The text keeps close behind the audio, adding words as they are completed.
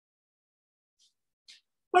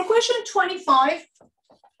For question 25,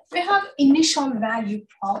 we have initial value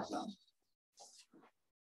problem.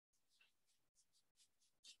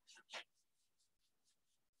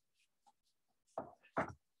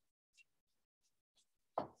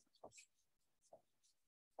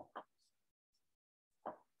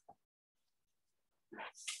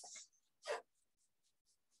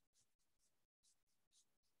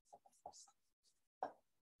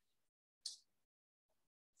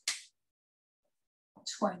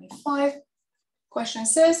 Question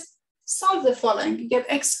says, solve the following. You get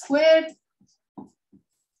x squared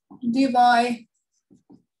dy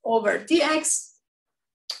over dx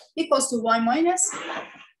equals to y minus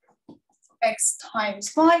x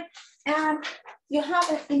times y. And you have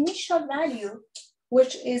an initial value,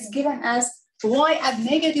 which is given as y at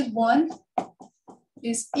 -1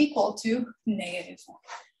 is equal to -1.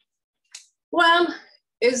 Well,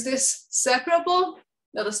 is this separable?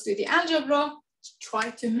 Let us do the algebra. Try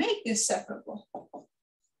to make this separable.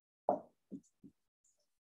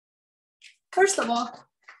 First of all,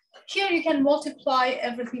 here you can multiply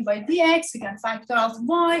everything by dx. You can factor out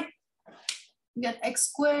y. You get x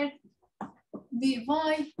squared dy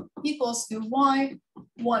equals to y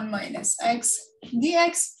 1 minus x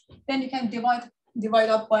dx. Then you can divide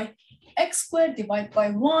up by x squared, divide by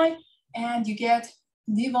y, and you get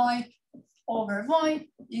dy over y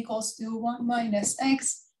equals to 1 minus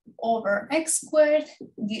x over x squared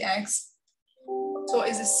dx. So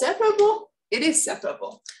is it separable? It is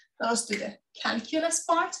separable. Let us do the calculus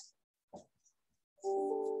part.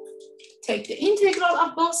 Take the integral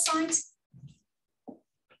of both sides.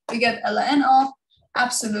 We get ln of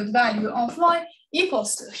absolute value of y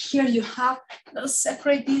equals to, here you have, let's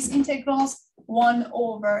separate these integrals, 1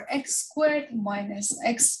 over x squared minus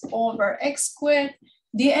x over x squared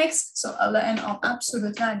dx. So ln of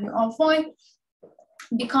absolute value of y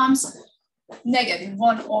becomes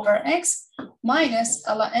 -1 over x minus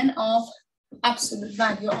ln of absolute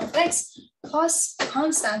value of x plus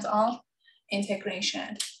constant of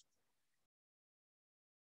integration.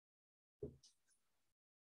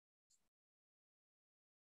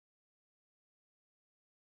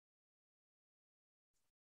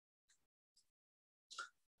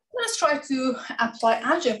 Let's try to apply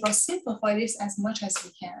algebra, simplify this as much as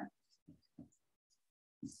we can.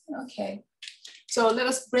 Okay, so let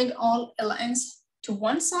us bring all ln's to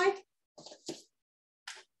one side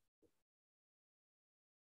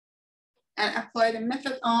and apply the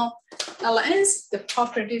method of ln's, the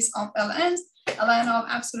properties of ln's, ln of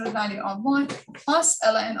absolute value of y plus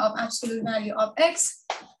ln of absolute value of x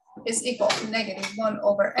is equal to -1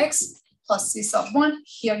 over x plus c sub 1.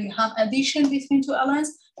 Here you have addition between two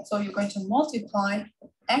ln's, so you're going to multiply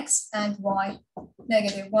x and y,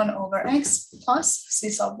 -1 over x plus c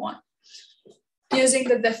sub 1. Using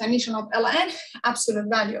the definition of ln, absolute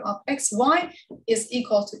value of xy is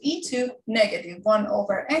equal to e to -1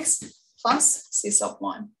 over x plus c sub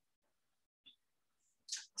 1.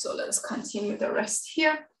 So let us continue the rest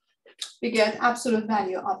here. We get absolute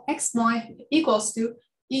value of xy equals to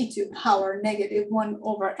e to power -1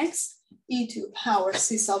 over x, e to power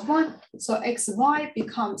c sub 1. So xy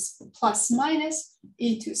becomes plus minus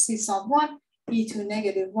e to c sub 1, e to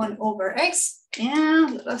 -1 over x.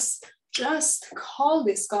 And let us just call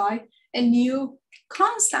this guy a new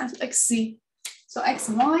constant, like c. So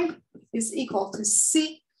xy is equal to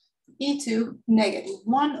c e to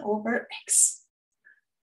 -1 over x.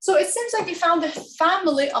 So it seems like we found the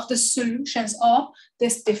family of the solutions of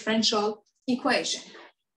this differential equation.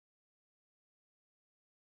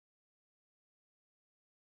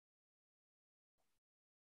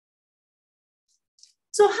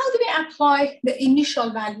 So how do we apply the initial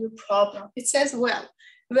value problem? It says, well,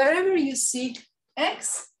 wherever you see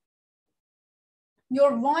x,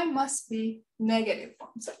 your y must be -1.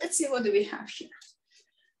 So let's see, what do we have here?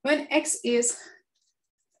 When x is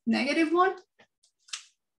 -1,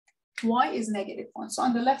 y is -1. So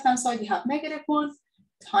on the left-hand side, you have -1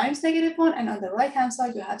 times -1, and on the right-hand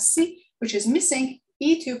side, you have c, which is missing, e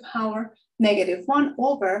to power -1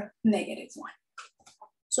 over -1.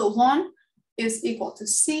 So 1 is equal to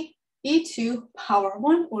c e to power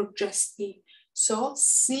 1, or just e. So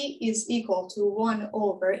c is equal to 1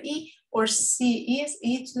 over e, or c is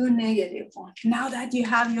e to -1. Now that you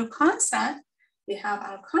have your constant, we have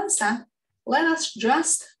our constant, let us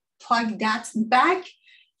just plug that back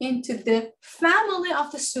into the family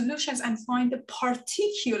of the solutions and find the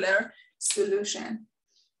particular solution.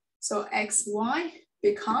 So xy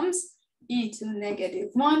becomes e to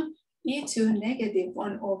 -1, e to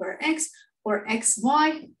 -1 over x, or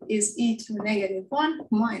xy is e to -1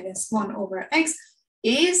 minus 1 over x,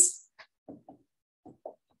 is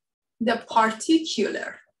the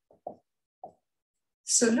particular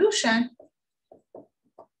solution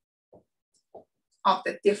of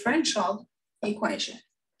the differential equation.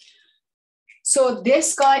 So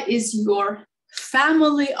this guy is your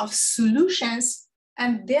family of solutions,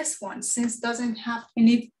 and this one, since it doesn't have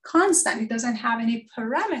any constant, it doesn't have any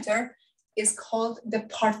parameter, is called the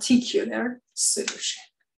particular solution.